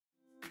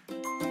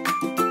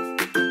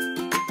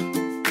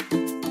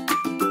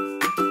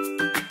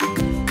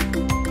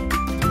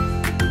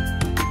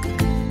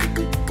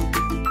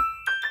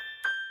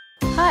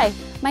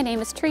My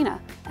name is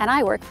Trina, and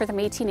I work for the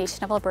Métis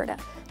Nation of Alberta.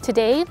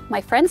 Today, my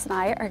friends and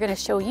I are going to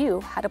show you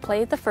how to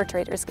play the fur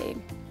traders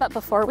game. But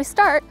before we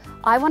start,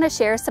 I want to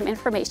share some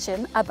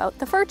information about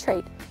the fur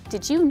trade.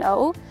 Did you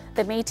know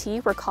the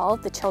Métis were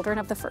called the children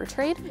of the fur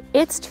trade?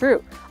 It's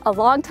true. A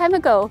long time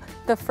ago,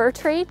 the fur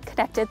trade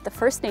connected the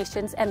First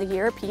Nations and the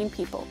European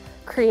people,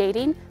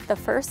 creating the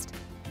first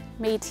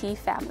Métis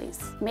families.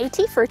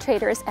 Métis fur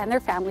traders and their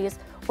families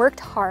worked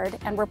hard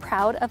and were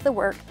proud of the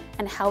work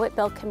and how it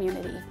built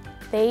community.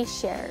 They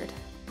shared.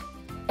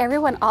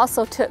 Everyone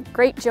also took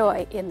great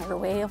joy in their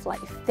way of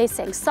life. They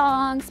sang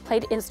songs,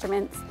 played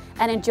instruments,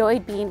 and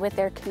enjoyed being with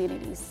their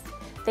communities.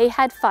 They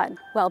had fun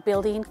while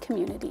building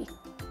community.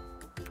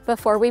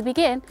 Before we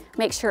begin,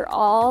 make sure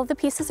all the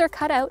pieces are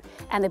cut out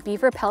and the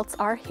beaver pelts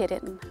are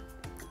hidden.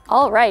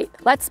 All right,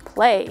 let's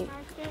play.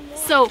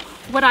 So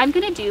what I'm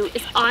gonna do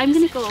is I'm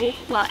gonna go,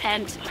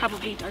 and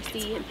probably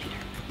Darcy and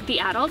the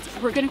adults,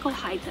 we're gonna go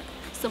hide them.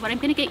 So what I'm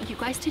gonna get you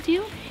guys to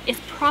do is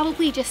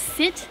probably just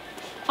sit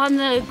on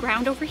the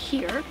ground over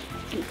here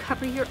and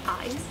cover your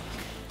eyes.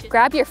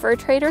 Grab your fur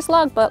trader's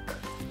logbook.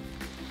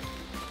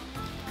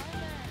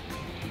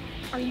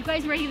 Are you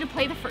guys ready to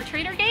play the fur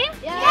trader game?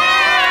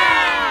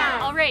 Yeah!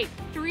 All right,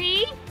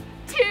 3,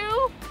 2,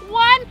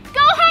 1,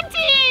 go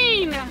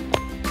hunting!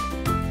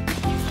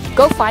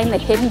 Go find the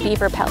hidden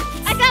beaver pelts.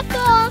 I got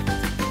them!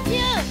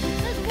 Yeah,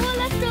 there's more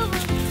left over.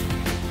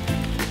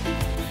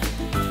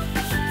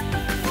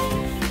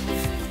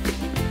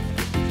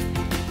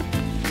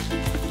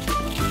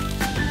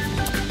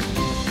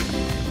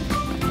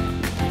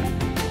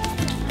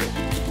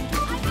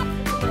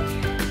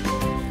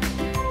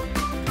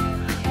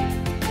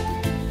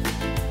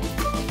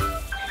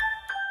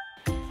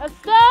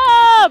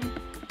 Stop!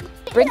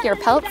 Bring your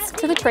pelts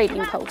to the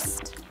trading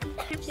post.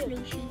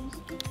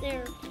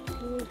 They're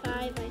 5,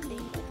 I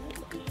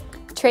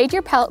think. Trade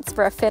your pelts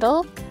for a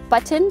fiddle,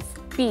 buttons,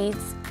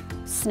 beads,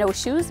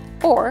 snowshoes,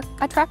 or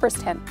a trapper's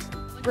tent.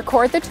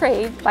 Record the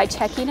trade by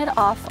checking it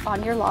off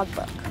on your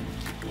logbook.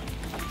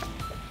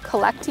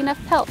 Collect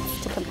enough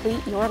pelts to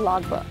complete your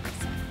logbooks.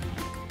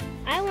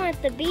 I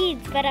want the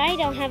beads, but I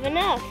don't have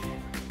enough.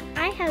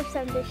 I have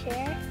some to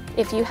share.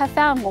 If you have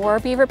found more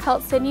beaver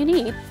pelts than you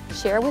need,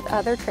 share with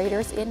other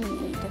traders in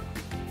need.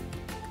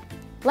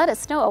 Let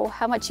us know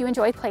how much you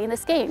enjoy playing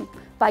this game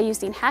by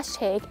using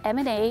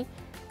 #MNA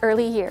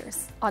Early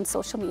Years on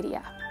social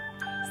media.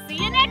 See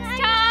you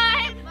next time!